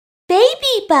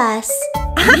BabyBus.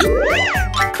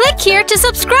 Click here to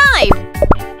subscribe.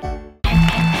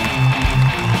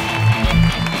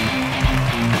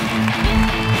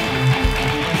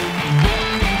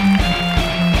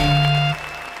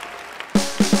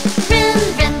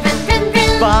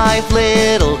 Five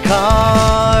little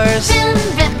cars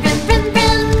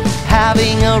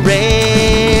having a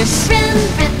race.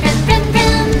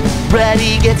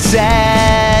 Ready, get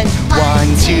set. 1,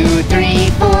 2, 3,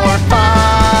 4,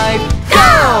 5,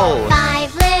 go!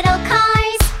 Five little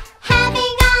cars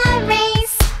having a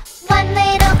race. One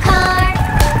little car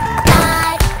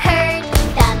got hurt.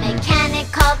 The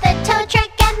mechanic called the tow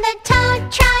truck and the tow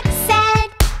truck said,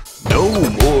 No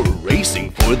more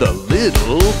racing for the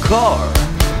little car.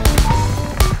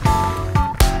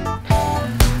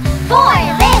 4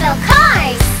 little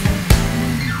cars.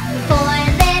 4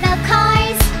 little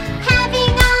cars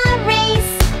having a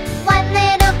race. One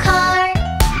little car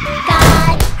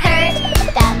got hurt.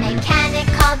 The mechanic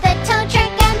called the tow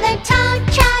truck and the tow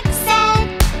truck said,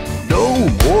 No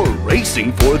more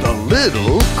racing for the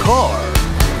little car.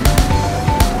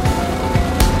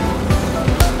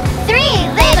 3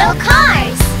 little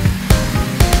cars.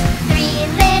 3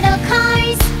 little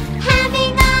cars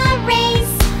having a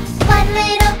race. One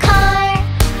little car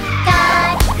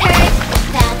got hurt.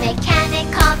 The mechanic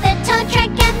called the tow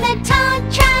truck and the tow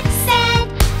truck said,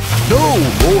 No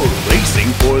more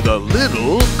racing for the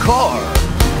little car.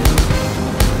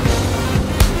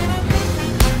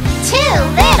 2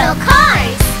 little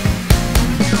cars.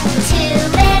 2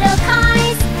 little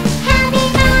cars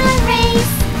having a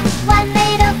race. One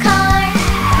little car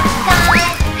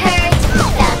got hurt.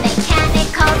 The mechanic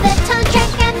called the tow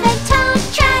truck and the tow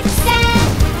truck said,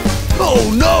 Oh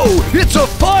no, it's a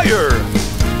fire!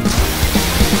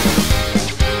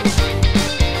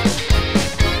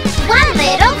 1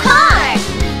 little car.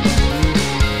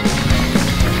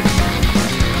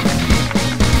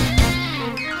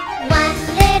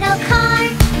 1 little car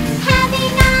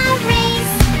having a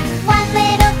race. 1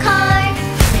 little car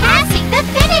passing the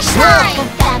finish line.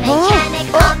 The mechanic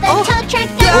called the tow truck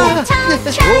and the tow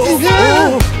truck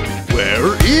said, Where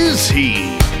is he?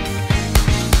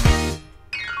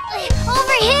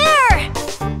 over here.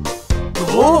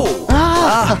 Oh!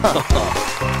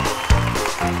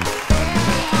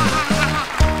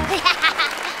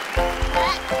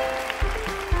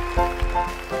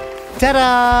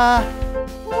 Ta-da!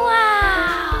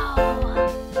 Wow!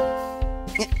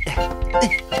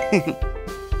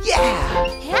 Yeah!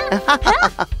 Yeah!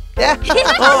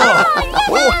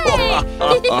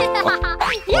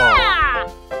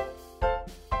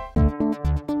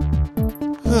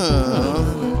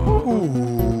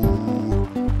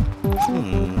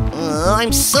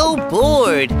 I'm so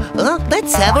bored.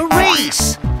 Let's have a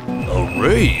race. A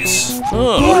race?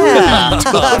 Yeah,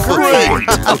 great.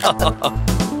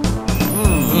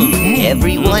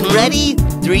 Everyone ready?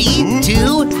 3,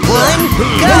 2, 1,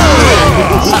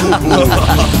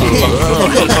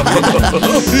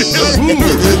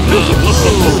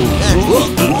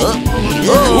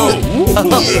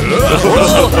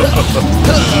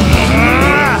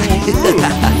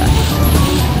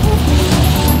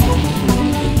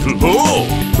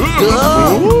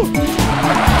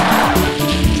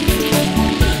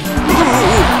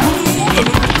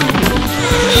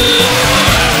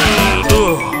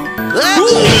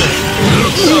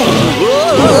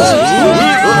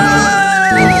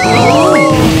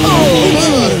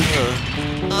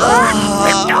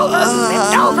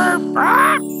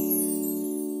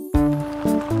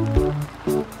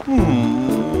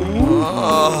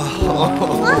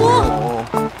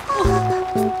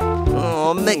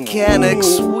 Oh,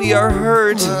 mechanics, we are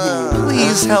hurt.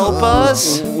 Please help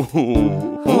us.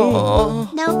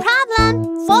 No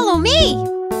problem. Follow me!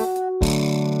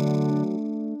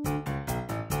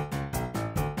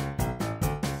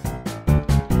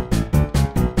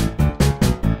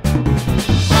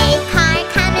 Hey car,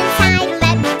 come inside,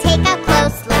 let me take a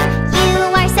close look. You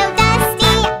are so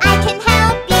dusty, I can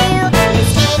help you.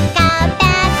 Let's take a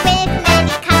bath with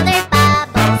many colored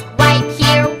bubbles. Wipe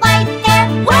here, wipe there,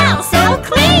 wow, so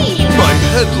clean! My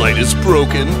headlight is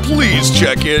broken. Please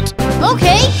check it.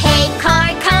 Okay. Hey car,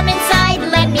 come inside,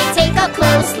 let me take a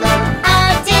close look.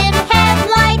 A dim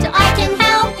headlight, I can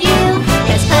help you.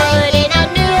 Let's put in a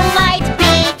new light,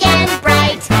 big and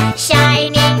bright,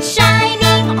 shining,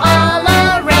 shining all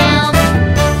around.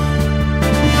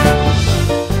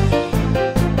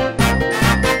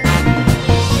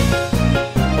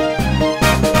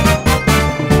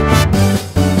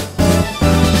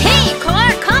 Hey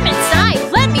car, come inside!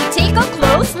 Let me take a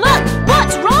close look!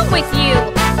 What's wrong with you?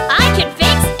 I can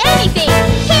fix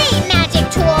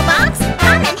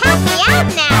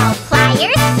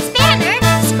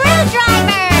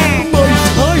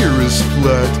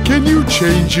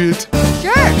it?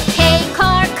 Sure. Hey,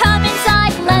 car, come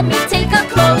inside. Let me take a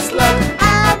close look.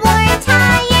 A worn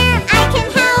tire, I can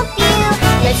help you.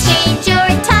 Let's change your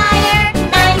tire,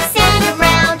 nice and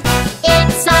round.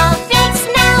 It's all fixed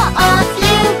now, off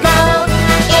you go.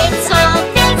 It's all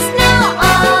fixed now,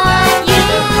 on you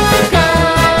go.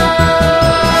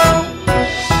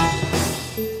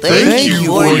 Thank you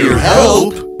for your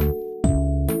help.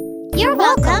 You're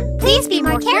welcome. Please be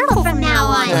more careful from now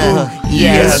on.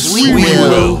 Yes, we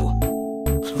will.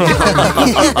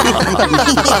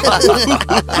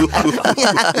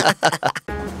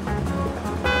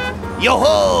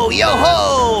 Yo-ho!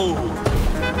 Yo-ho!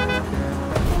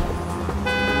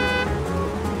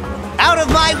 Out of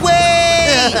my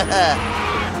way!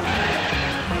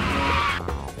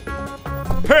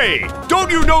 Hey,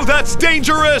 don't you know that's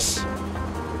dangerous?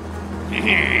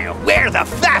 We're the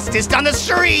fastest on the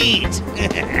street!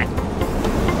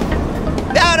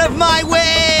 Out of my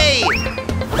way!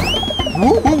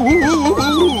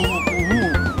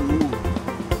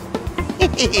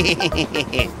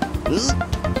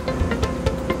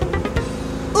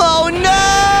 Oh no!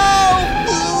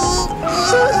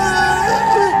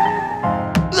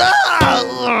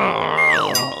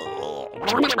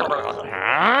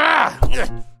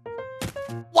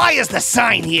 Why is the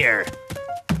sign here?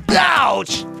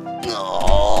 Ouch!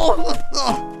 Oh.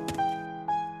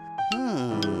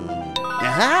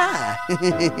 Aha!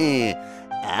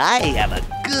 I have a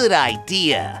good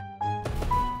idea.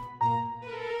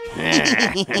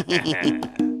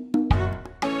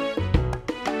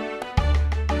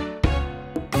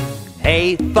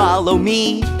 Hey, follow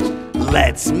me.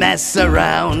 Let's mess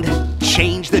around.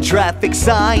 Change the traffic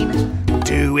sign.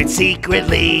 Do it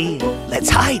secretly. Let's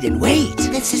hide and wait.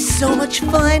 This is so much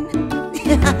fun.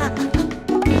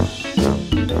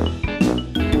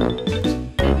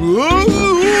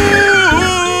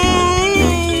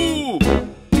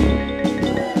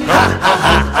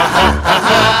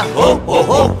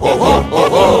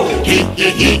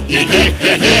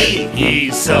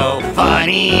 He's so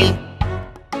funny.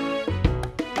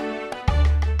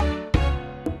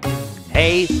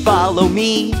 Hey, follow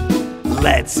me.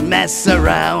 Let's mess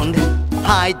around.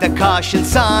 Hide the caution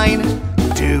sign.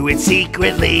 Do it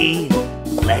secretly.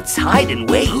 Let's hide and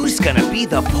wait. Who's gonna be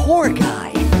the poor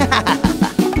guy?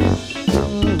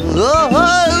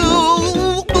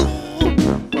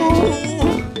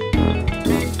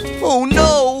 Oh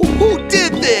no! Who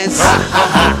did this?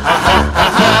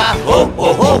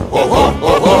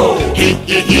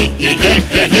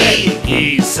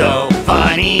 He's so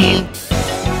funny.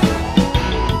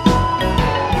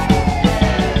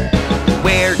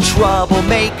 We're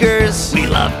troublemakers. We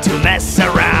love to mess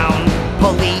around.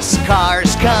 Police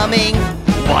cars coming.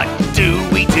 What do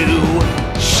we do?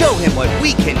 Show him what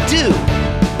we can do.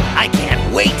 I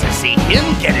can't wait to see him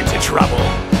get into trouble.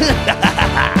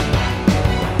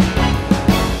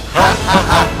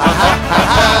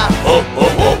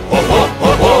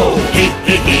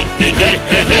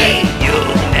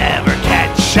 You'll never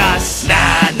catch us.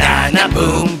 Na na na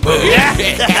boom boom.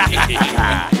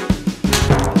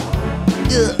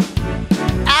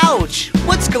 Ouch!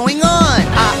 What's going on?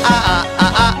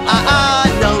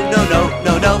 No no no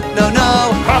no no no no.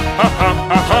 Ha ha ha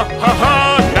ha ha ha ha!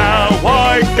 Now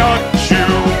I got you.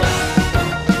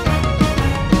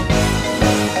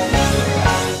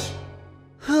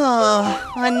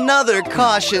 Another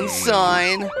caution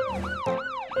sign.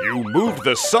 You moved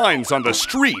the signs on the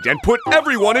street and put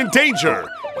everyone in danger.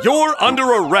 You're under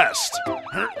arrest.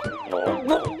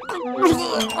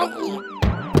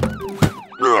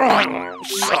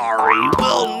 Sorry,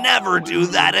 we'll never do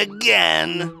that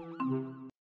again.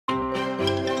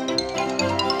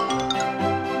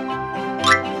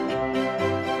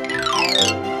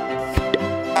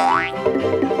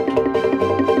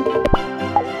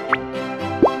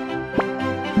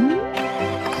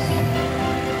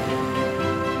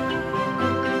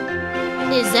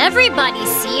 Is everybody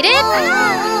seated?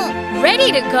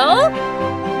 Ready to go?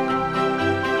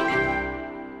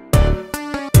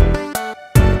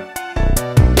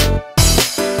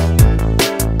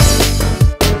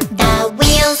 The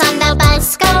wheels on the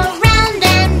bus go round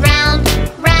and round,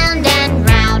 round and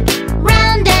round,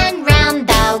 round and round.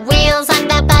 The wheels on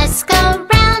the bus go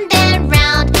round and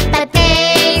round, but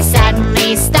they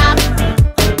suddenly stop.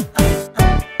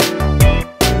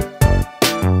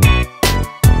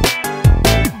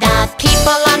 The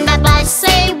people on the bus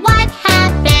say, "What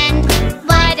happened?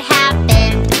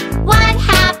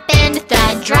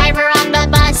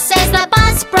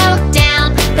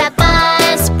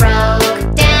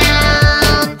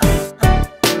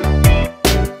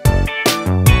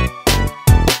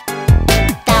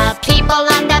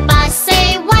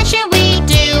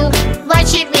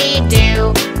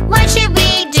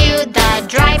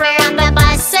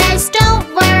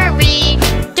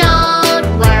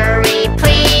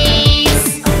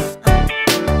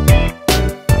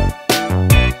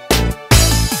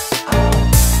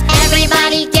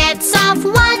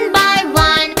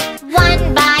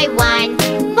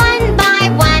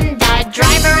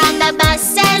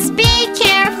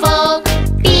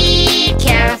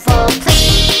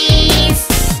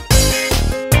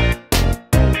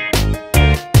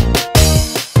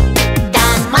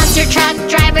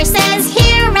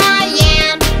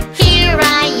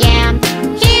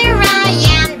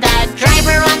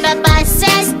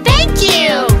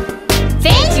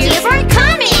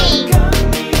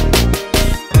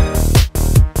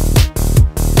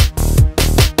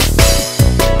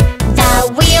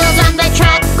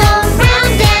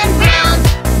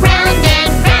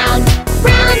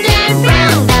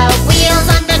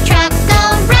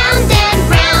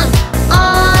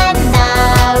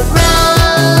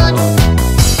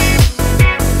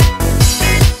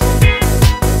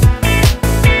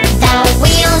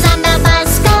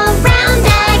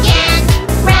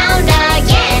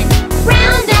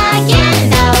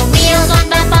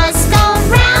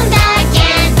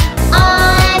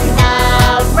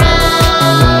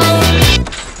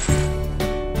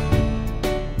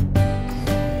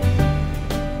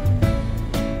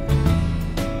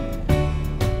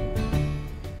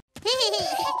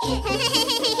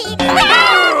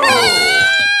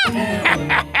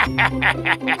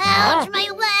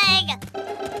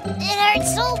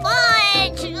 so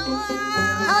much.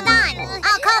 Hold on,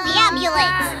 I'll call the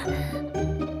ambulance.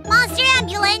 Monster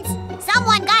ambulance,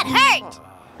 someone got hurt.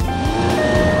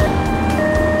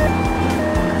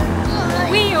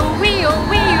 Wee-oo.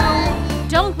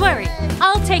 Don't worry,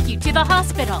 I'll take you to the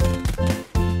hospital.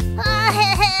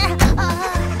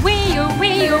 Wee-oo.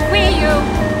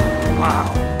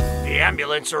 Wow, the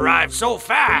ambulance arrived so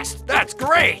fast. That's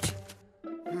great.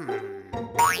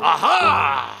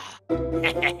 Aha!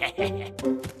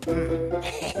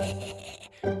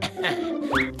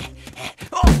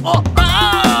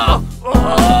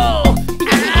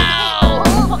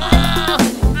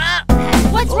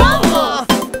 What's wrong, Wolf?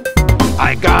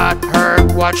 I got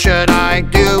hurt. What should I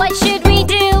do? What should we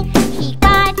do? He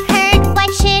got hurt,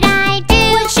 what should I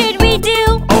do? What should we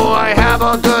do? Oh, I have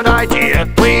a good idea.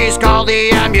 Please call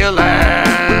the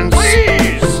ambulance.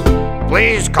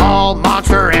 Please call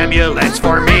Monster Ambulance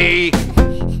for me.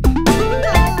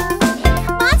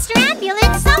 Monster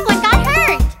ambulance, someone got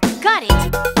hurt. Got it.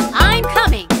 I'm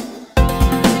coming.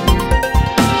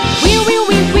 Wee-woo.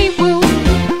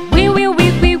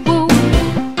 Wee-woo.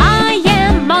 I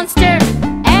am Monster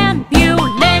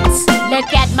Ambulance.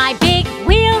 Look at my big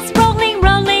wheels rolling.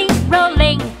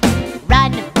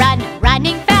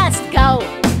 Running fast. Go.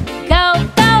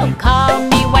 Call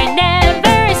me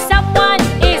whenever someone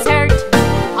is hurt.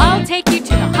 I'll take you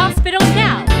to the hospital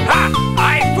now. Ha!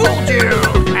 I fooled you!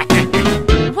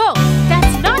 Whoa,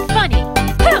 that's not funny.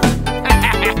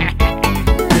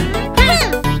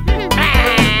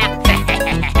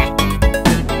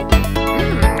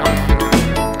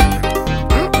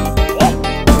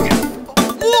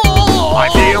 I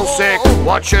feel sick,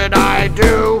 what should I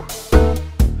do?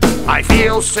 I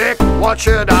feel sick, what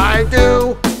should I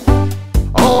do?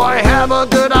 Oh, I have a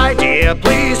good idea.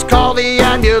 Please call the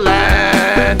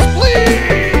ambulance.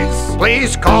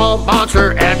 Please call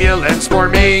Monster Ambulance for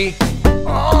me.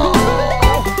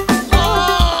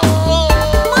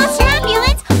 Monster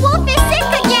ambulance, Wolf is sick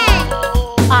again.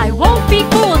 I won't be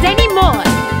fooled anymore.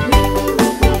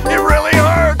 It really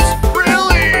hurts.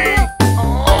 Really?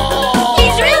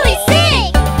 He's really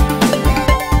sick.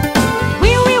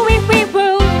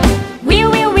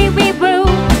 Wee-woo.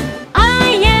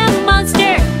 I am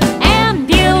Monster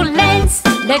Ambulance.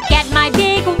 Look at my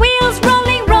big wheels rolling.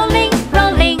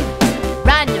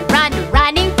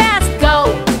 Running fast.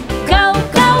 Go.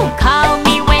 Call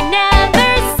me whenever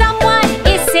someone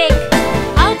is sick.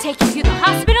 I'll take you to the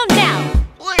hospital now.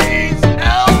 Please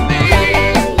help me.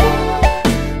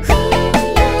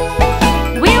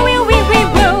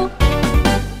 Wee-woo.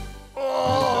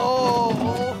 Oh,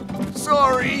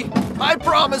 sorry. I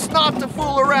promise not to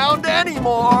fool around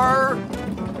anymore.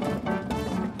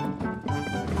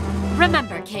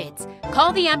 Remember, kids,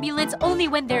 call the ambulance only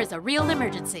when there's a real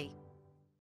emergency.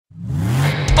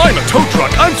 I'm a tow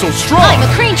truck. I'm so strong. I'm a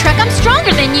crane truck. I'm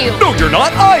stronger than you. No, you're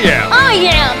not. I am. I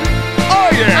am.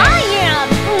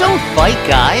 Don't fight,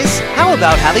 guys. How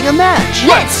about having a match?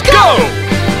 Let's go!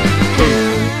 Who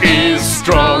is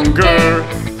stronger?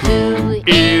 Who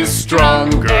Is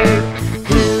stronger?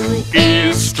 Who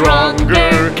Is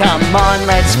stronger? Come on,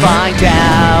 let's find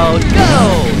out.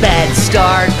 Go! Let's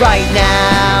start right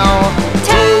now.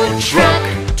 Tow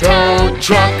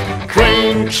truck,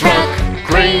 crane truck.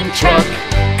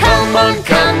 Come on,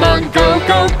 go.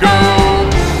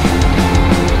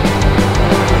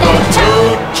 The tow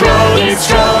truck is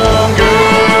stronger.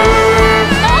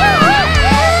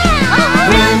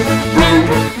 Vroom.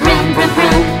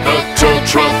 The tow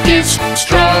truck is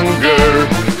stronger.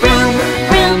 Vroom.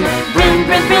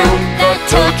 The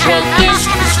tow truck is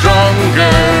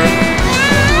stronger.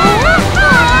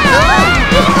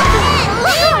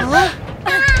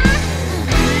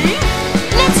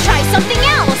 Let's try something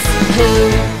else. Who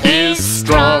is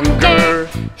stronger?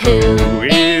 Who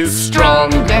Is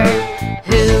stronger?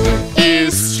 Who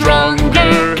Is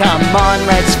stronger? Come on,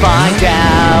 let's find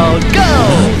out. Go!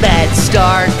 Let's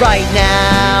start right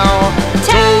now.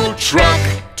 Tow truck,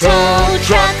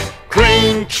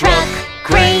 crane truck.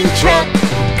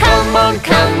 Come on,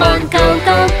 go.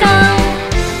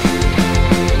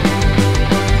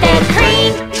 The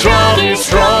crane truck is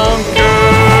stronger.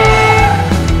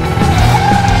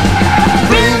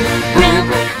 Vroom.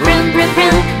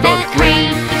 The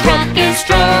crane truck is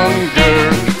stronger.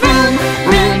 Vroom.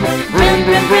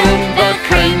 The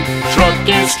crane truck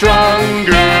is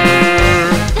stronger.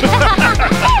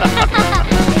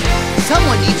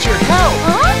 Someone needs your help.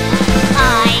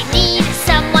 I need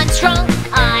someone strong.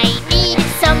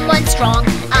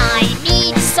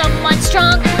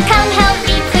 Come help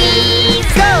me, please.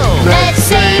 Go! Let's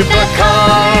save the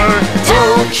car.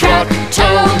 Tow truck,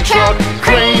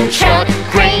 crane truck.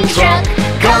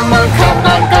 Come on,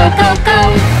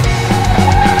 go.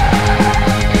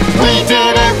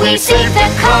 save the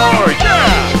car.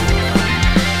 Yeah!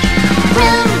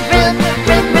 Vroom, vroom,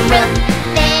 vroom, vroom, vroom.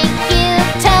 Thank you,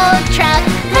 tow truck.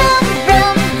 Vroom,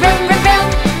 vroom, vroom, vroom, vroom.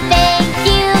 Thank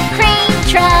you, crane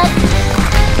truck.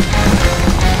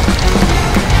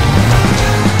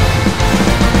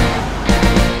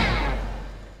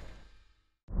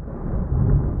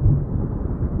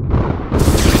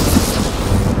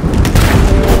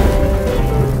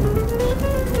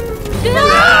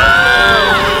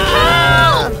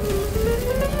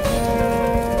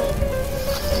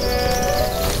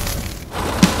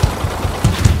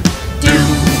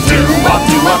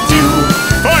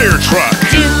 Fire truck!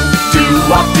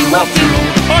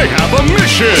 I have a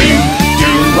mission!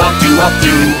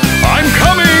 I'm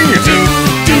coming!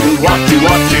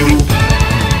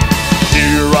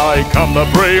 Here I come, the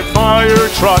brave fire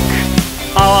truck.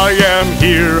 I am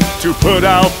here to put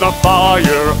out the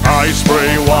fire. I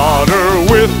spray water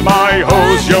with my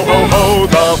hose. Yo ho ho,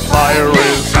 the fire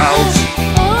is out.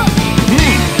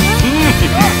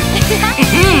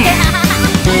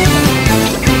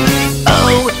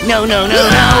 Oh, no, no, no,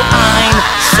 no, I'm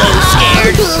so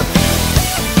scared.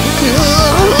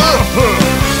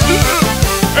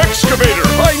 Excavator,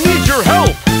 I need your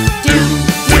help.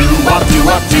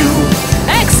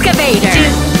 Excavator!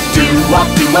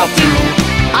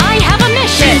 I have a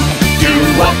mission!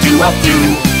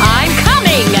 I'm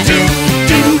coming!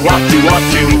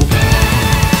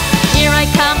 Here I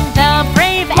come, the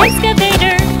brave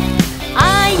excavator.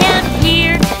 I am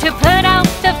here to put out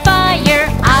the fire.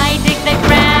 I dig the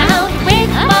ground with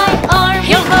my arm.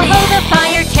 Yo ho ho, the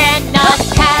fire cannot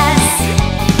pass.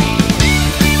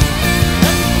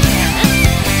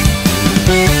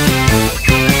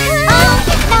 Oh,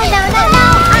 no, no, no, no.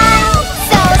 I'm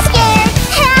so scared.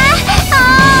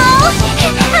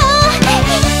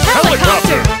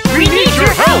 Helicopter, we need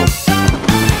your help.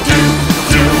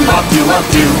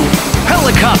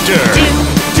 Helicopter!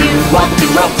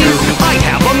 I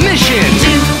have a mission!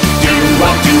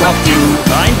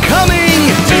 I'm coming!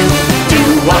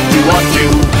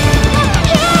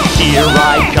 Here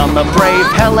I come, the brave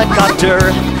helicopter.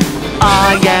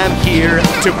 I am here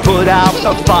to put out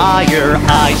the fire.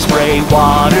 I spray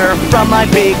water from my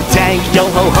big tank. Yo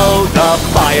ho ho, the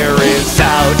fire is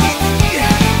out.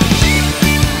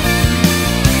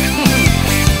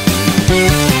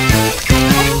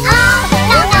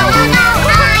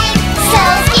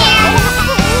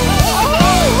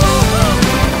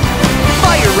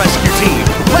 Fire rescue team,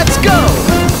 let's go!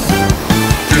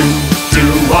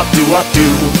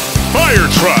 Fire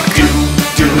truck!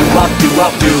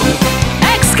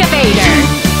 Excavator!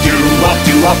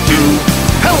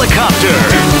 Helicopter!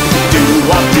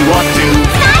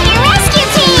 Fire rescue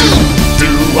team!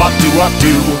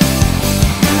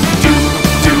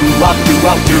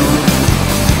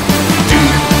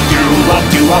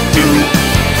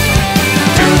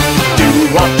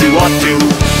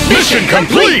 Mission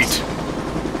complete!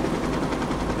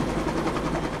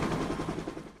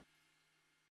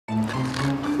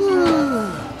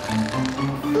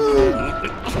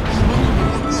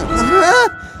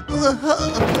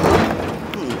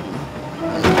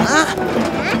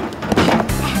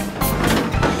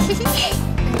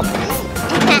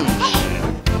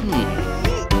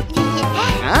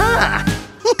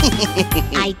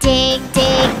 I dig,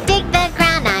 dig, dig the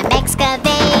ground, I'm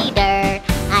excavator.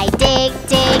 I dig,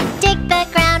 dig, dig the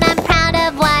ground, I'm proud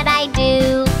of what I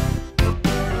do.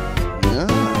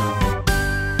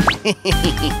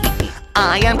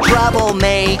 I am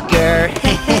troublemaker.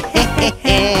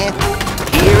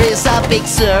 Here is a big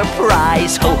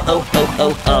surprise. Ho ho ho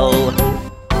ho ho.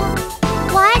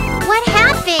 What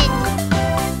happened?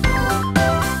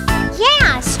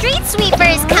 Yeah, street sweeper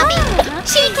is coming.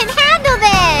 She can handle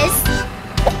this.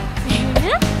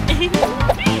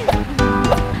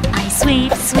 I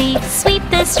sweep, sweep, sweep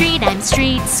the street, I'm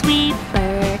street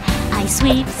sweeper. I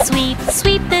sweep, sweep,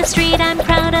 sweep the street, I'm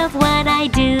proud of what I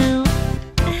do.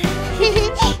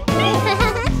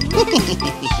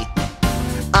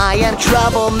 I am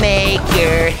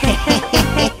troublemaker.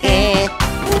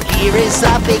 Here is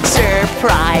a big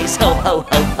surprise. Ho ho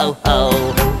ho ho ho.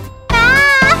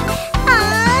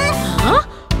 Huh?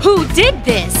 Who did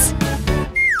this?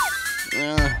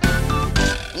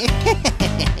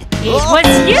 It was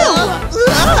you!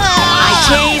 I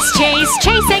chase, chase,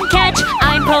 chase and catch,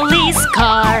 I'm police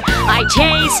car. I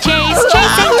chase, chase,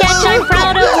 chase and catch, I'm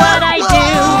proud of what I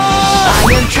do.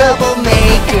 I am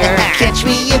troublemaker. Catch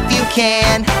me if you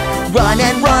can. Run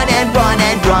and run and run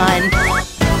and run.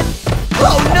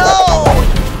 Oh no!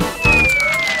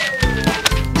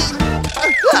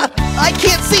 I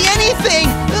can't see anything!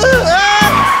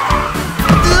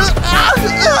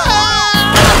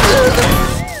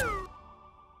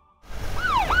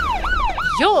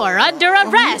 are under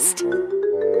arrest. No,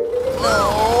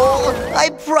 I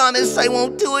promise I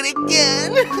won't do it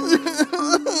again.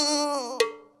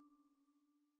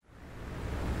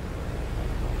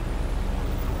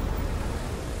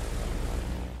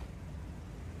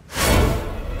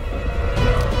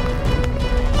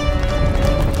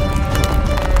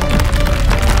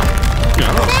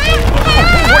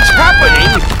 What's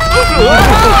happening?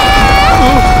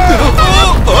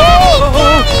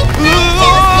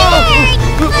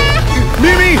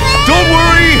 Mimi, don't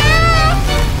worry!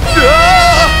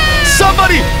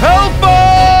 Somebody help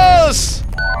us!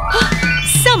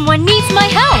 Someone needs my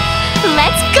help.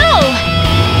 Let's go!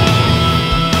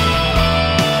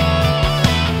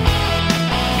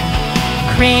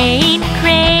 Crane,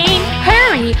 crane,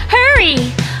 hurry,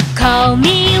 hurry! Call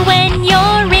me when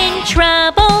you're in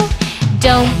trouble.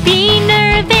 Don't be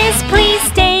nervous, please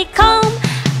stay calm.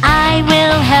 I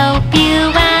will help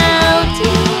you out.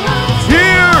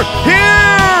 Here! Here!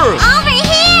 Over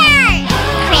here!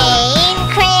 Crane,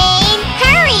 crane,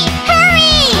 hurry,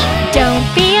 hurry! Don't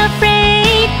be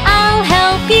afraid, I'll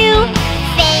help you.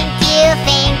 Thank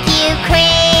you,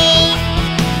 Crane.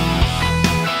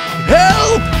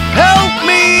 Help! Help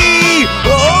me!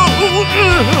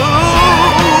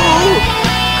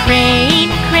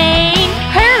 Crane, crane,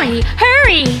 hurry,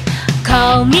 hurry!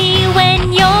 Call me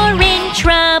when you're in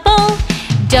trouble.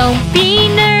 Don't be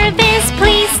nervous,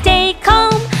 please stay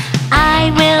calm.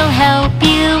 I will help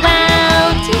you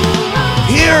out.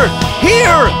 Here!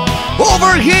 Here!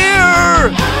 Over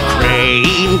here!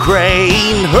 Crane,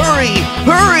 crane, hurry,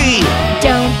 hurry!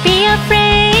 Don't be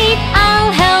afraid,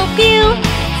 I'll help you.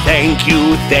 Thank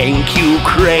you,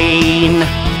 Crane.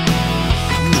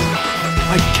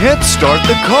 I can't start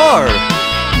the car.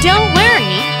 Don't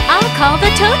worry, I'll call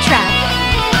the tow truck.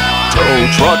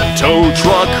 Tow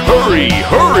truck, hurry,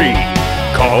 hurry!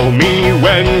 Call me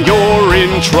when you're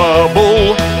in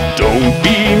trouble. Don't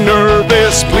be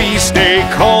nervous, please stay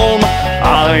calm.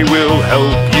 I will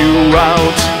help you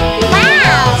out.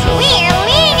 Wow, we're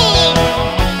winning!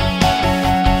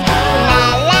 La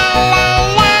la la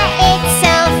la, it's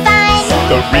so fun!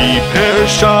 The repair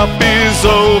shop is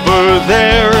over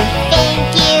there.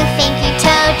 Thank you,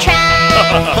 tow truck!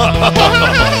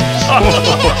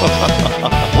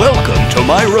 Welcome to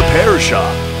my repair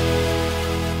shop.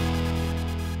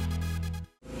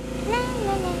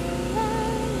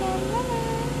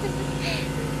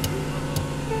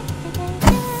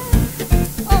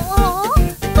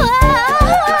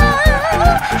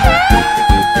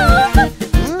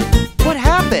 What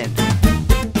happened?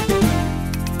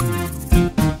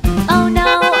 Oh no,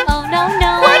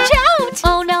 no. Watch out!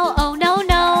 Oh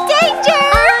no. Danger!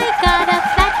 I got a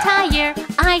flat tire.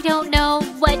 I don't know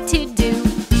what to do.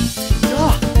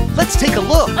 Let's take a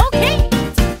look. Okay.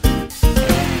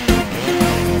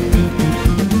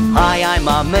 Hi, I'm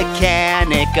a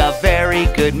mechanic, a very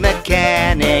good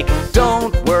mechanic.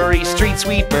 Don't worry, street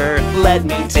sweeper, let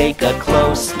me take a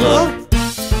close look.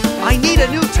 I need a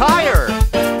new tire.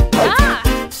 Ah!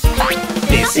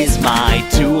 This is my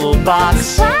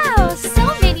toolbox. Wow,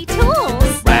 so many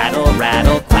tools. Rattle,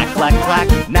 rattle, clack, clack,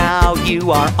 clack. Now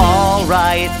you are all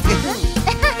right.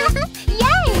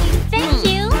 Yay! Thank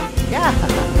you. Yeah.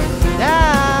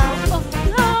 Oh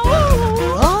no!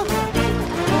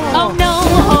 Oh no!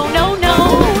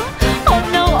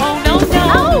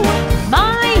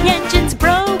 My engine's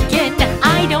broken.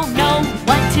 I don't know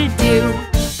what to do.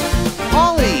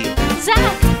 Ollie,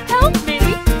 Zach, help me!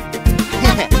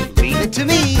 leave it to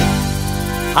me.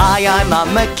 Hi, I'm a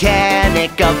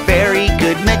mechanic, a very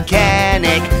good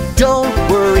mechanic. Don't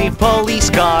worry, police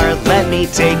car, let me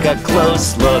take a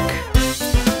close look.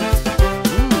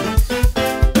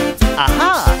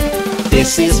 Aha!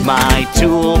 This is my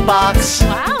toolbox.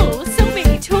 Wow, so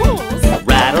many tools.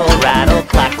 Rattle, rattle,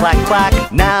 clack, clack, clack.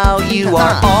 Now you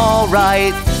are all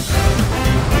right.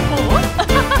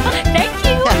 Thank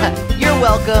you. You're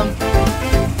welcome.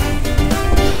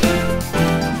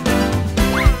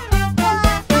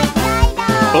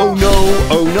 Oh no,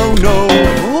 oh no, no.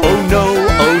 Oh no,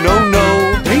 oh no, no.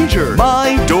 Danger!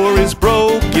 My door is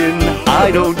broken.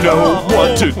 I don't know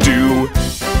what to do.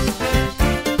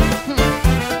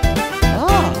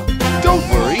 Don't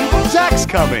worry, Zach's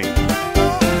coming.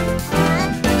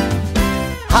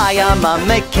 Hi, I'm a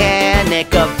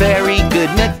mechanic, a very good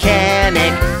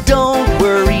mechanic. Don't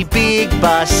worry, big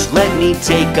bus, let me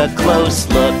take a close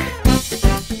look.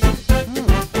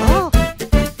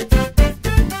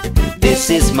 This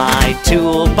is my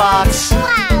toolbox.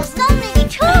 Wow, so many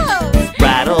tools!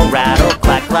 Rattle, rattle,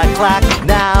 clack, clack, clack.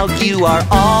 Now you are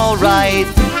all right.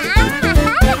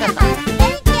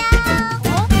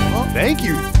 Thank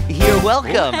you! Thank you. You're You're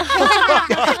welcome.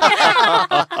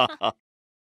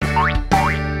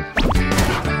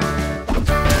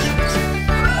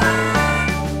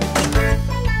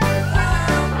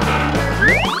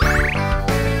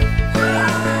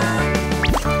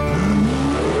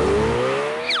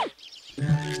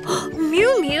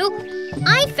 Mew Mew,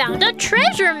 I found a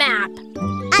treasure map.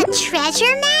 A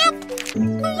treasure map?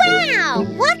 Wow!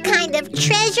 What kind of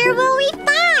treasure will we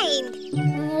find?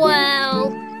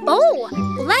 Well,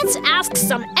 let's ask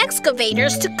some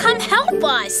excavators to come help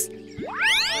us.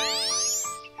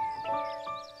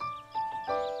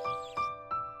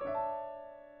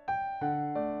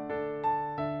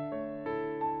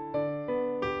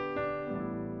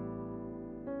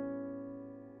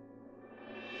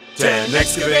 Ten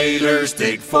excavators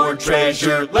dig for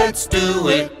treasure. Let's do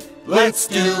it. Let's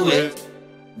do it.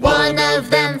 One of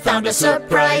them found a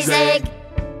surprise egg.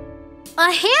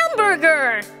 A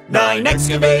hamburger! 9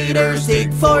 excavators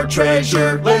dig for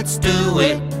treasure. Let's do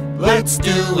it. Let's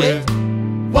do it.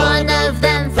 One of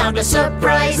them found a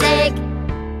surprise egg.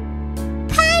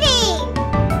 Pudding!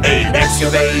 8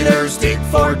 excavators dig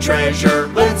for treasure.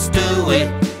 Let's do it.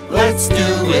 Let's do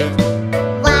it.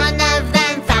 One of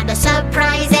them found a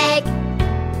surprise egg.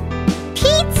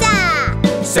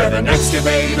 Pizza! 7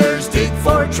 excavators dig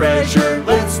for treasure.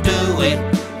 Let's do it.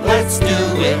 Let's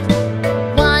do it.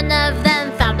 One of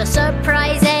them found a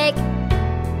surprise egg.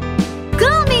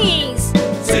 Gummies!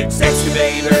 6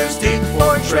 excavators dig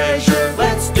for treasure.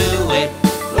 Let's do it.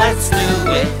 Let's do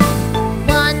it.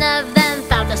 One of them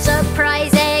found a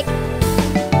surprise egg.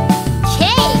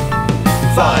 Cake!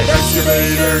 5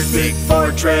 excavators dig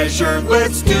for treasure.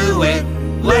 Let's do it.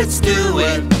 Let's do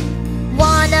it.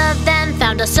 One of them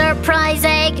found a surprise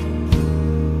egg.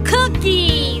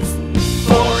 Cookies!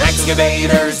 4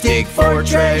 excavators dig for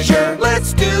treasure.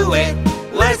 Let's do it.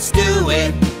 Let's do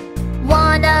it.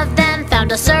 One of them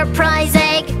found a surprise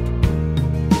egg.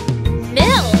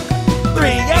 Milk! 3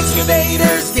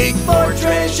 excavators dig for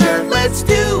treasure. Let's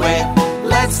do it.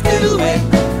 Let's do it.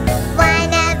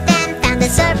 One of them found a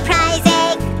surprise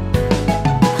egg.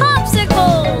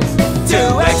 Popsicles!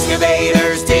 2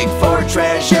 excavators dig for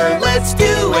treasure. Let's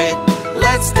do it.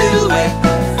 Let's do it.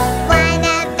 One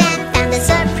of them found a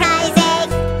surprise egg.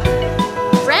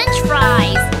 French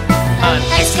fries! An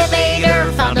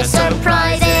excavator found a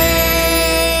surprise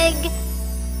egg!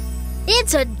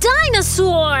 It's a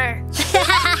dinosaur!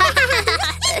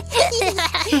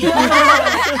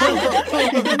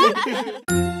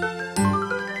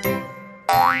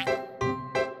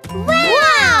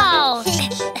 Wow!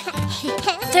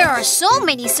 There are so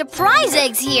many surprise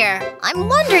eggs here. I'm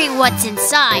wondering what's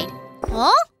inside.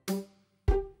 Huh?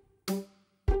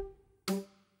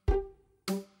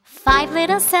 5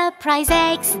 little surprise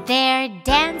eggs, they're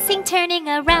dancing, turning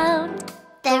around.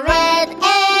 The red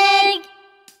egg!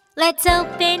 Let's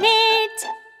open it.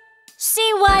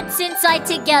 See what's inside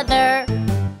together.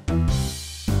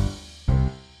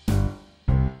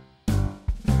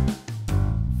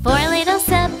 Four little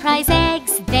surprise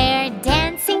eggs, they're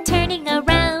dancing, turning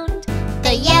around.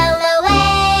 The yellow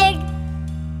egg!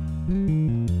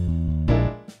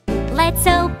 Let's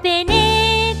open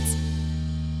it.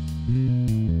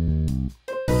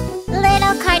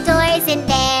 Little car doors in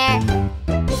there.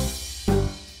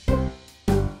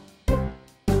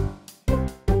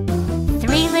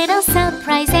 Three little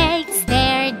surprise eggs,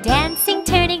 they're dancing,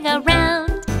 turning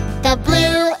around. The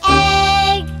blue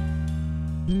egg!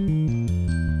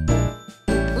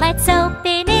 Let's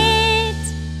open it.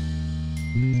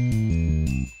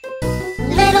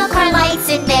 Little car lights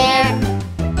in there.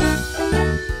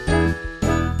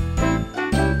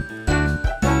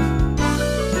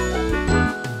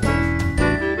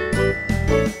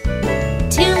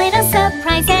 Two little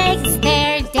surprise eggs,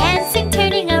 they're dancing,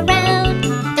 turning around.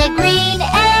 The green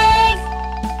egg!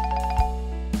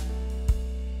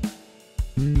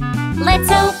 Let's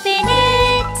open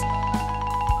it.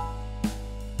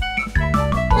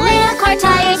 Little car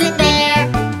tires in there.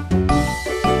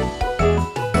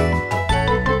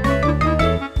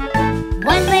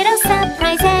 One little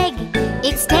surprise egg,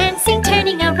 it's dancing,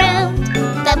 turning around.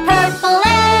 The purple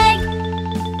egg!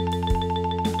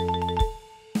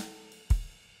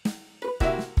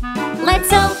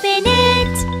 Let's open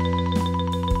it.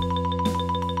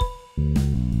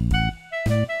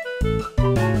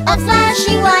 A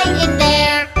flashing light in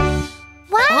there.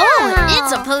 Wow! Oh,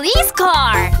 it's a police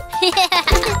car.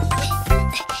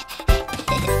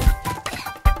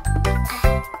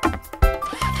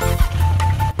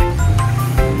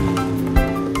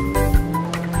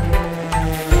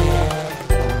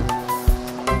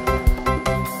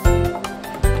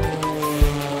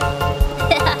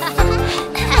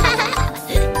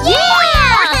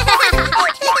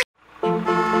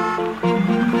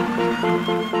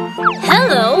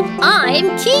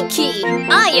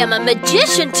 I am a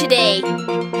magician today.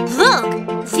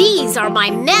 Look, these are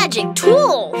my magic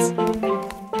tools.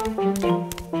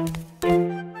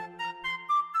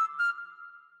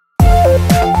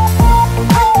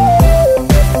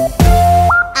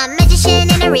 A magician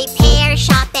in a repair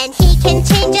shop, and he can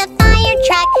change a fire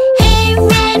truck. Hey,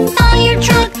 red fire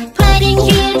truck, putting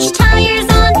huge tires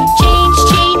on. Change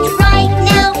right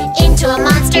now into a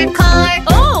monster car.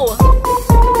 Oh!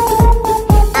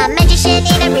 A magician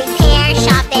in a repair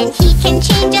shop, and he can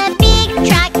change a big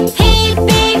truck. Hey,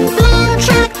 big blue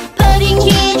truck, putting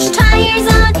huge tires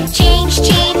on. Change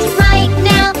right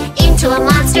now into a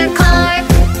monster car.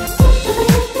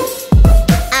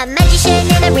 A magician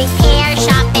in a repair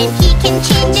shop, and he can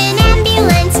change an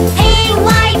ambulance. Hey,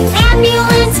 white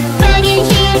ambulance, putting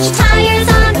huge tires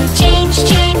on. Change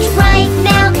right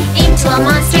now into a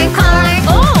monster car.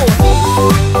 Oh!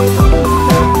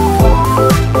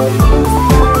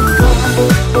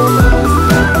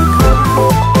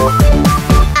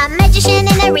 A magician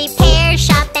in a repair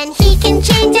shop, and he can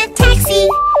change a taxi.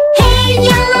 Hey,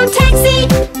 yellow taxi,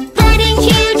 putting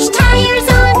huge tires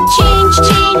on. Change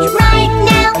right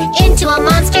now into a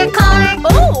monster car.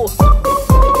 Oh!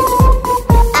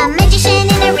 A magician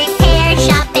in a repair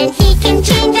shop, and he can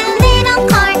change a little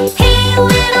car. Hey,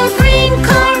 little green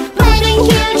car, putting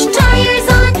huge tires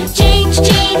on. Change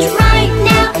right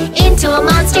now into a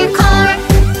monster car.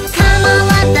 Come all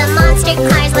of the monster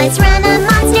cars, let's run a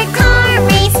monster car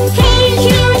race. Hey,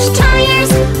 huge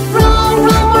tires, roll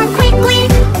more quickly.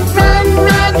 Run,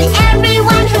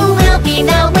 everyone, who will be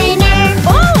the winner?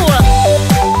 Oh!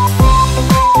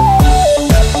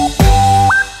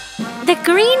 The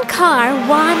green car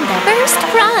won the first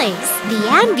prize. The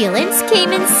ambulance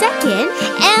came in second,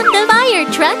 and the fire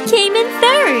truck came in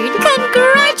third.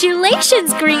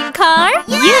 Congratulations, green car!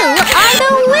 You are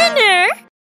the winner!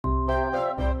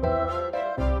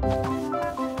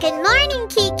 Good morning,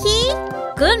 Kiki.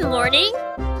 Good morning.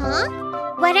 Huh?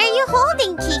 What are you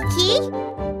holding, Kiki?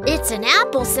 It's an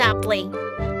apple sapling.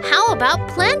 How about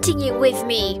planting it with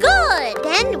me? Good!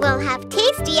 Then we'll have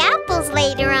tasty apples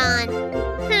later on.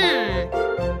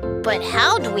 But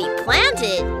how do we plant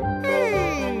it?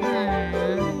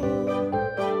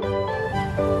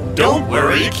 Don't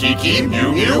worry, Kiki,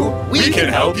 Mew Mew. We can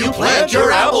help you plant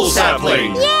your apple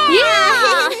sapling.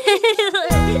 Yeah!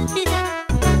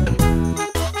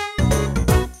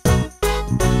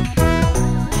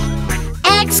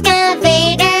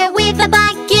 Excavator with a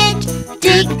bucket.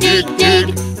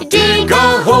 Dig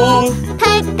a hole.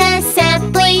 Put the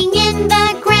sapling in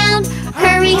the ground.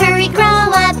 Hurry, grow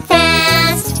up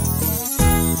fast.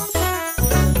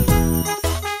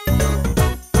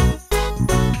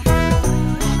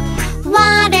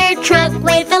 Water truck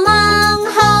with a long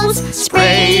hose.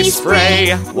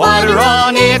 Spray, water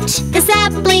on it. The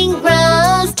sapling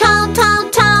grows tall.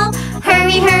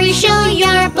 Hurry, show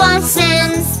your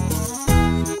blossoms.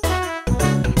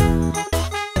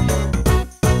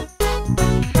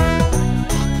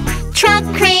 Truck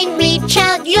crane, reach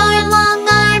out your long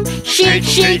arm. Shake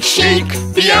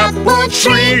the apple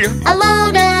tree. A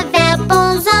load of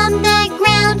apples on the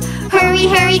ground.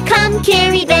 Hurry, come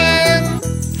carry them.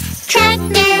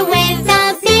 Tractor with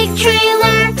a big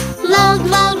trailer. Load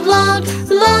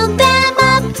them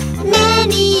up.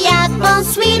 Many apples,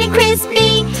 sweet and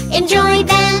crispy. Enjoy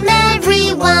them,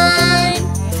 everyone.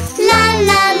 La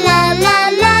la la la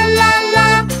la la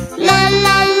la. La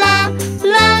la la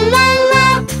la la la.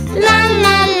 La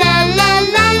la la la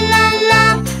la la la.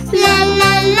 La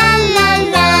la la la la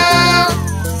la.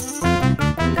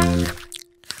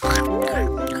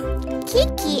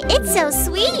 Kiki, it's so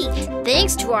sweet.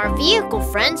 Thanks to our vehicle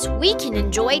friends, we can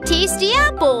enjoy tasty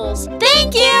apples.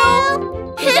 Thank you.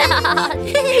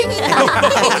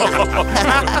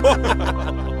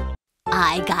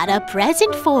 I got a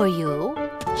present for you.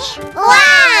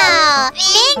 Wow!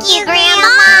 Thank you,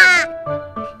 Grandma.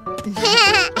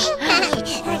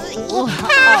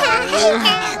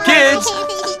 Kids,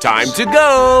 time to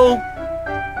go.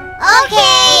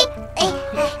 Okay.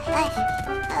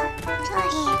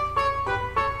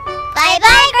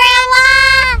 Bye-bye, Grandma.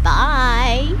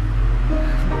 Bye.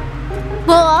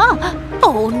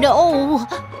 Oh no!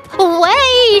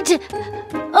 Wait!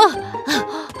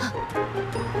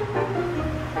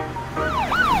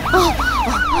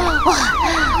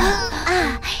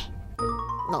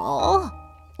 Oh,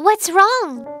 what's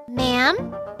wrong, ma'am?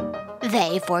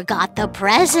 They forgot the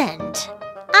present.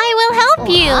 I will help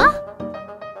you.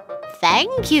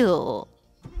 Thank you.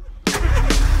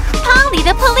 Polly,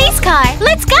 the police car.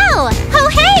 Let's go. Oh,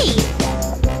 hey!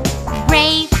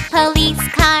 Brave police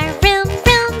car, vroom,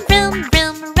 vroom, vroom,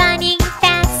 vroom, running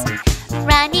fast,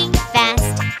 running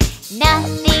fast.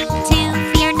 Nothing to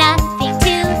fear.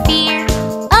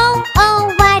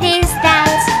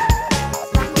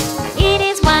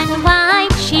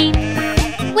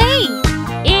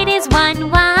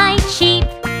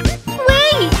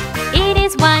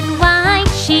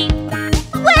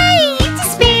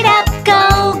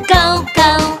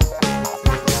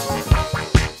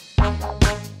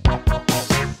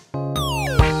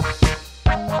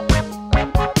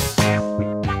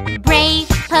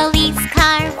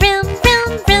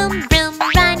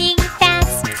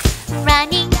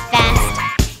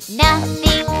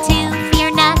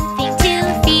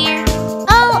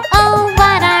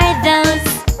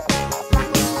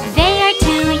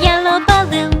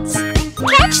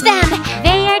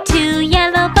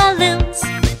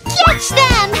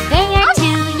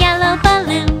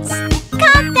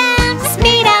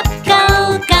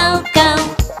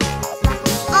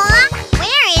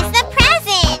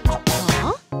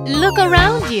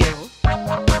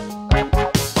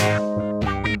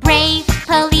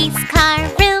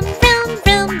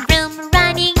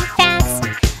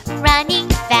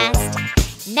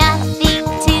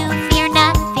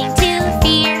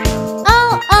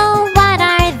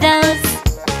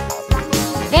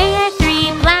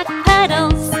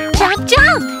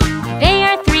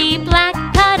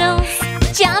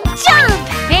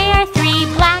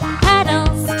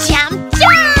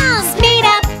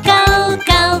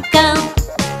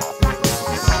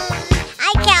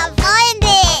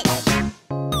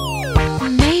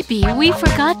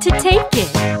 Good.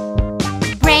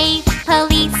 Brave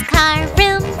police car,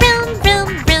 vroom, vroom, vroom,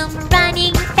 vroom,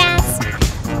 running fast,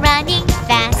 running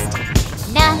fast.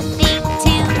 Nothing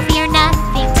to fear,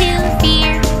 nothing to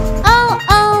fear. Oh,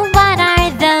 oh, what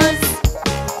are those?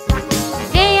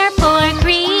 They are four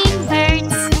green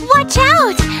birds. Watch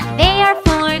out! They are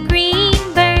four green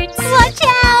birds. Watch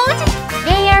out!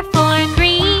 They are four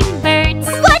green birds.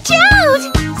 Watch out!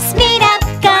 Speed up,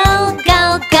 go,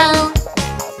 go, go.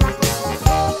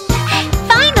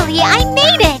 Finally, I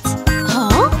made it!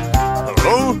 Huh?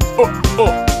 Oh, oh,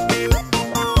 oh.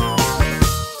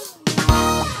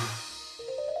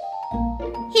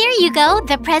 Here you go,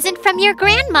 the present from your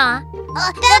grandma.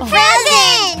 The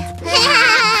present!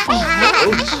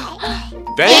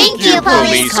 Thank you,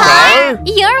 police car.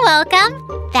 You're welcome.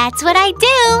 That's what I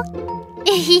do.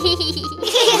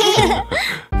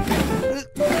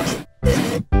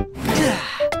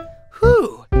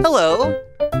 Whew, hello.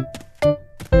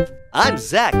 I'm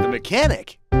Zach, the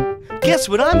mechanic. Guess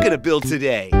what I'm gonna build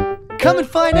today? Come and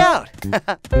find out.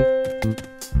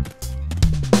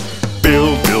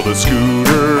 Build a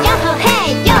scooter. Yo-ho,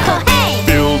 hey, yo-ho, hey.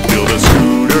 Build a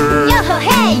scooter. Yo-ho,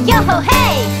 hey, yo-ho,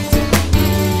 hey.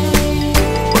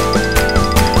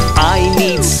 I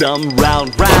need some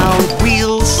round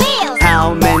wheels. Wheels.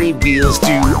 How many wheels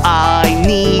do I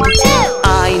need? 2.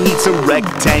 I need some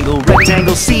rectangle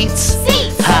seats.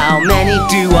 Seats. How many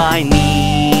do I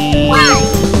need? 1,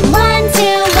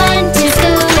 2, 1, 2,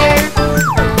 scooter.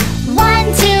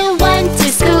 1, 2, 1, 2,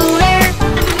 scooter.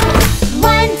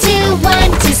 1, 2,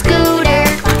 1, 2, scooter.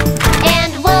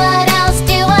 And what else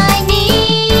do I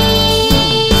need?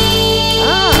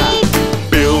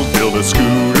 Build a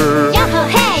scooter. Yo-ho,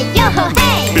 hey, yo-ho,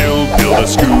 hey. Build a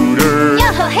scooter.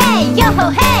 Yo-ho, hey, yo-ho,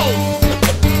 hey.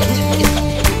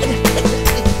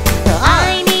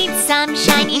 I need some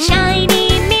shiny, shiny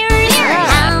mirrors.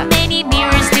 How many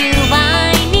mirrors do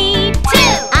I need? 2.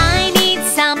 I need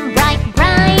some bright,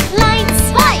 bright lights.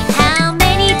 How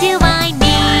many do I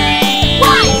need?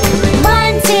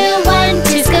 1, 2, 1,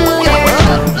 2, scooter.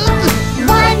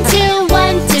 1, 2,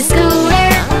 1, 2,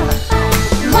 scooter.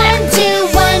 1, 2,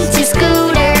 1, 2,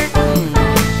 scooter.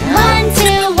 1,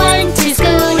 2, 1, 2,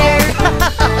 scooter.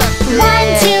 1,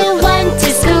 2, 1,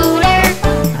 2, scooter.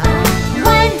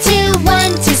 1, 2,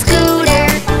 1, 2, scooter.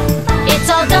 It's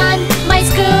all done, my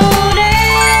scooter.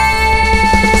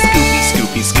 Scoopy,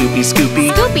 scoopy, scoopy, scoopy.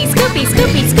 Scoopy, scoopy,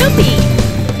 scoopy, scoopy.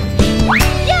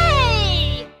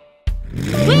 Yay!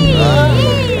 Whee!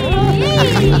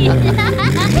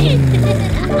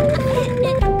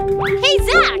 Hey,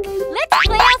 Zach, let's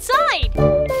play outside.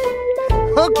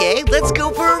 Okay, let's go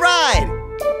for a ride.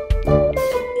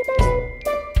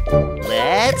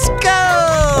 Let's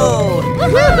go!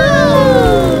 Woohoo!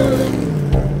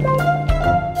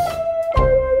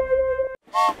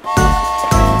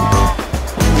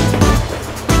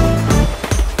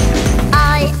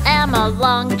 I am a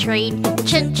long train,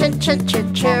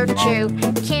 choo-choo-choo-choo-choo-choo,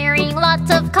 carrying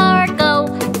lots of cargo,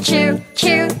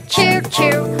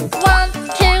 choo-choo-choo-choo. 1,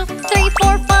 2, 3,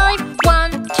 4, 5.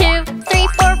 1, 2, 3,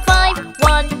 4, 5.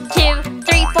 1, 2,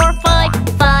 3, 4, 5.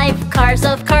 5 cars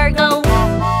of cargo.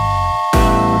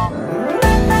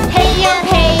 Hey-yo,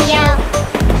 hey-yo,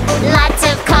 lots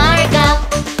of cargo.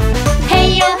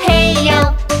 Hey-yo,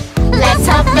 hey-yo, let's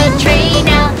hop the train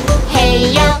out.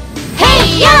 Hey-yo,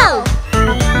 hey-yo!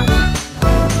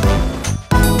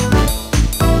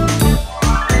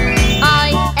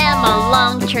 I am a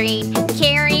long train,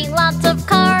 carrying lots of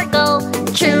cargo,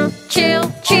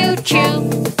 choo-choo-choo-choo.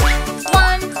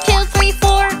 1, 2, 3,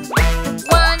 4.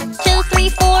 1, 2, 3,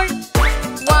 4.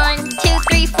 1, 2,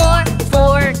 3, 4.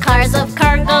 4 cars of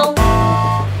cargo.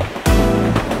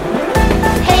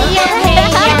 Hey-yo, hey-yo,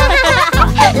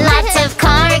 lots of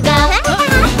cargo.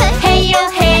 Hey-yo,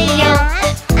 hey-yo,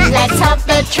 let's hop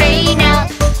the train out.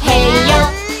 Hey-yo,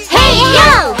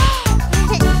 hey-yo!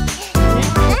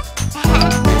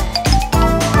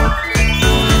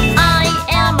 I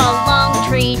am a long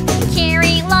train,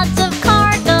 carrying lots of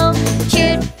cargo,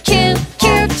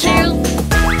 choo-choo-choo-choo.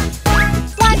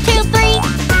 1, 2, 3.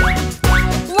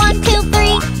 1, 2,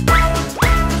 3.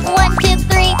 1, 2,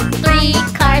 3. 3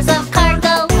 cars of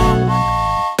cargo.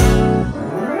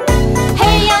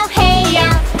 Hey-yo, hey-yo,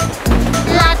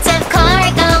 lots of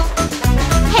cargo.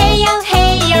 Hey-yo,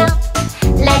 hey-yo,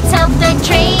 let's hop the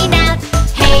train out.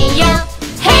 Hey-yo,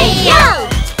 hey-yo!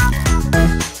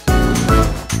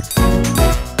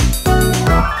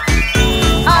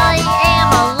 I am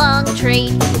a long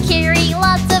train, carrying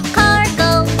lots of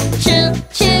cargo,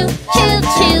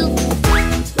 choo-choo-choo-choo.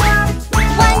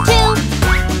 1, 2.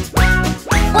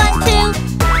 1, 2.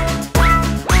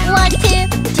 1, 2.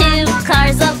 2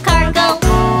 cars of cargo.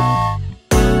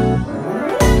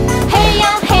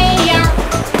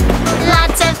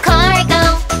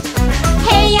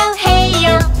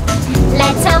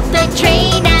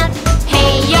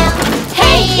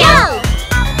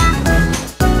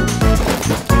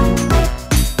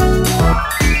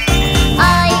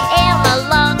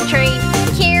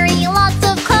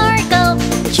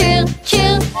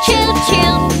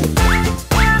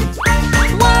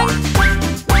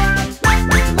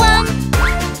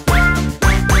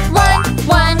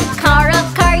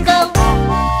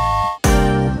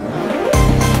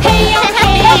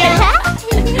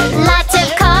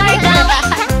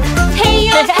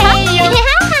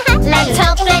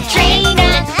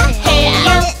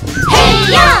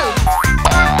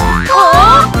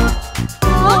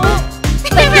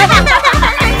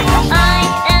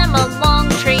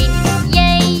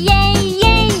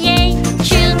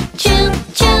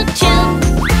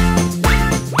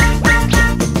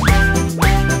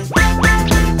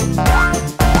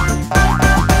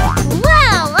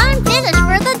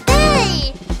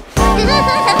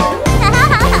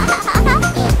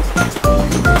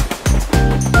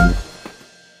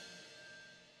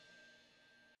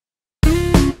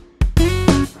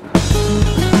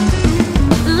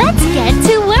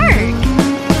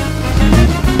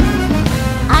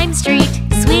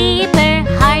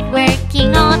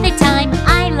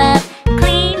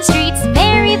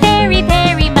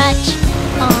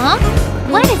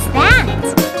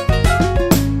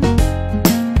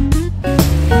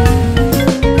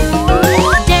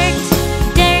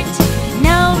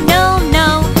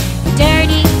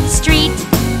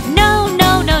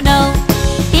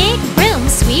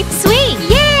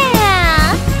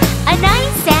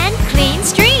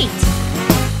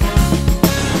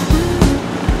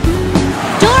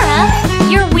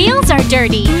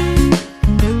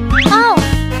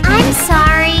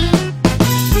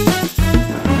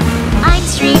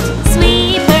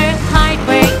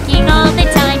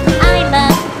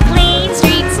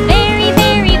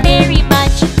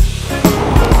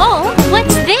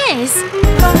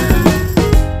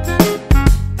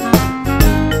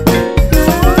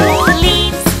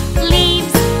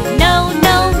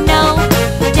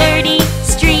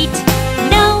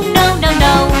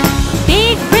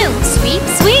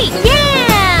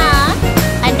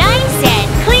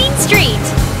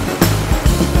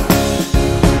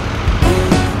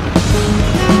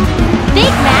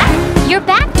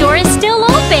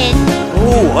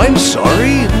 I'm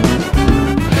sorry.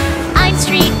 I'm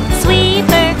street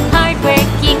sweeper,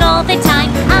 hardworking all the time.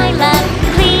 I love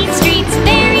clean streets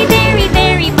very, very,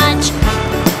 very much.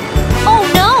 Oh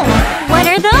no! What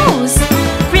are those?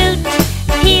 Fruit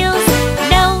peels?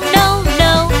 No, no,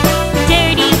 no.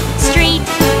 Dirty street?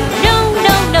 No,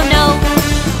 no, no, no.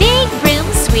 Big broom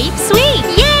sweep, sweep.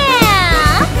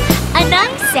 Yeah! A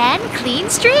nice and clean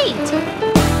street.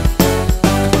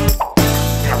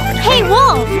 Hey,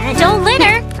 Wolf! Don't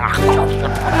litter!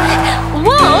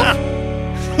 Wolf!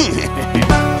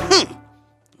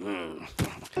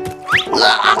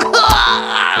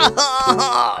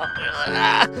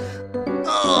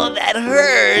 Oh, that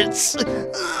hurts.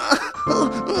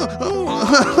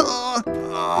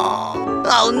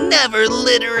 I'll never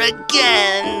litter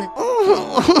again.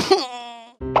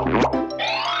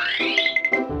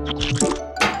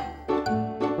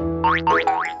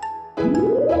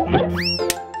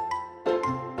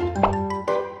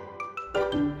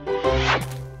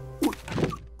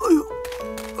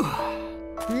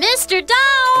 Mr.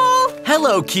 Dow!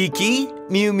 Hello, Kiki.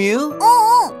 Mew Mew.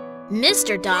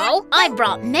 Mr. Dow, I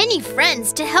brought many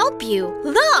friends to help you.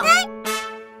 Look!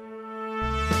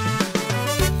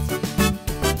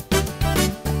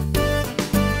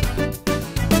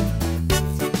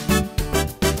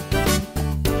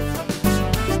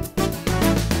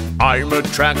 I'm a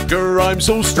tractor, I'm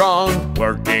so strong.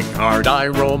 Working hard, I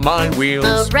roll my wheels.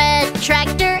 A red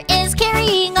tractor is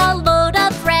carrying a load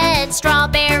of red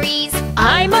strawberries.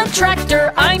 I'm a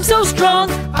tractor, I'm so strong.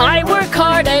 I work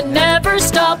hard and never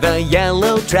stop. The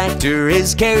yellow tractor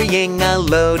is carrying a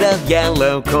load of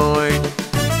yellow corn.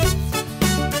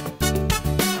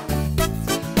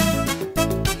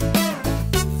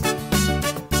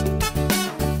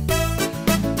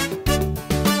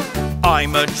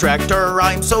 I'm a tractor,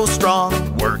 I'm so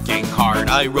strong. Working hard,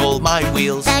 I roll my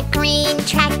wheels. The green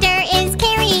tractor is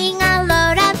carrying a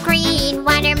load of green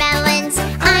watermelons.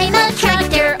 I'm a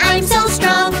tractor, I'm so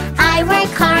strong. I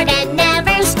work hard and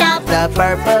never stop. The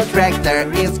purple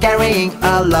tractor is carrying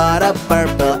a lot of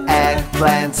purple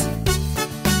eggplants.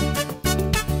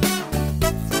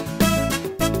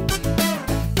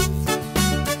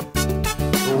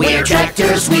 We're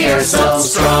tractors, we are so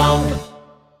strong.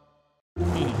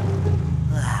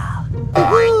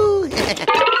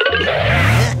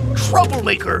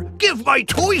 Troublemaker, give my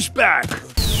toys back!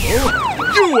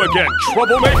 You again,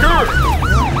 troublemaker!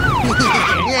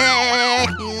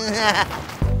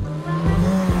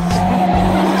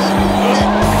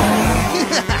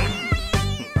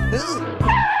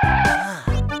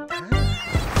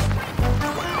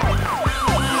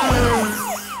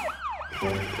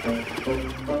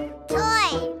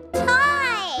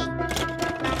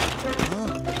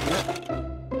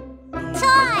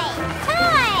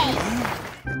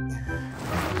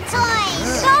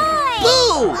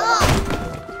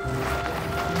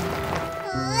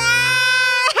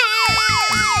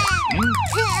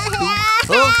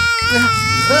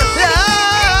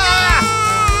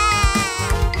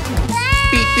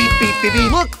 Beep, beep, beep, beep,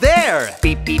 beep. Look there.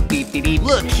 Beep, beep, beep, beep, beep.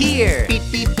 Look here. Beep,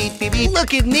 beep, beep, beep, beep.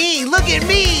 Look at me. Look at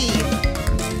me.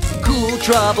 Cool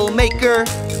troublemaker.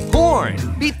 Horn.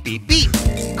 Beep, beep, beep.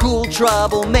 Cool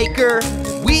troublemaker.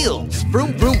 Wheels.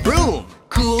 Vroom, vroom, vroom.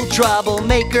 Cool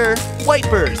troublemaker.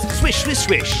 Wipers. Swish, swish,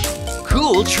 swish.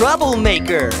 Cool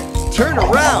troublemaker. Turn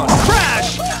around.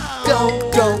 Crash.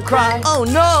 Don't cry. Oh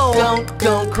no.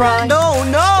 Don't cry. No,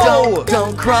 no.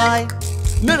 Don't cry.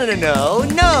 No, no, no, no,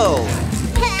 no.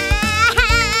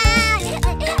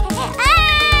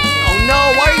 Oh no,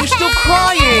 why are you still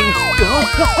crying?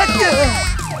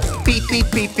 Beep,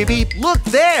 beep, beep, beep, beep. Look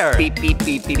there. Beep, beep,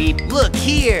 beep, beep, beep. Look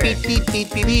here. Beep, beep,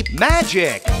 beep, beep, beep.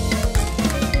 Magic.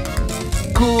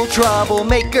 Cool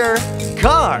troublemaker.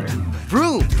 Car.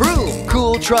 Vroom, vroom.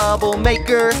 Cool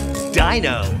troublemaker.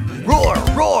 Dino. Roar,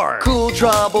 roar. Cool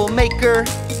troublemaker.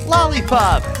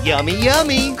 Lollipop. Yummy,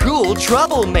 yummy. Cool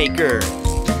troublemaker.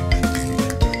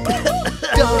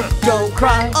 Don't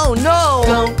cry. Oh no.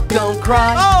 Don't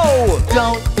cry. Oh,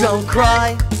 don't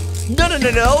cry. No, no,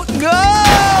 no, no, no.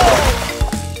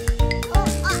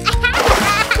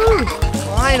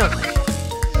 Finally.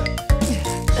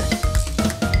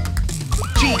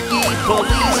 Cheeky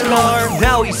police car.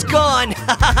 Now he's gone.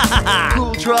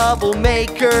 Cool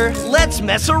troublemaker. Let's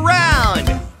mess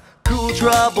around. Cool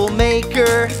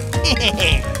troublemaker.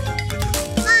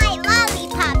 My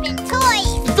lollipop and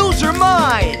toys. Those are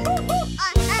mine.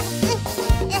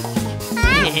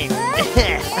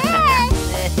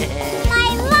 My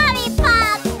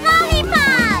lollipop,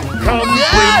 lollipop.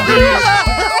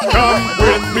 Come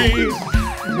with me,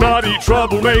 naughty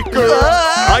troublemaker.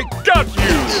 I got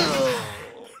you.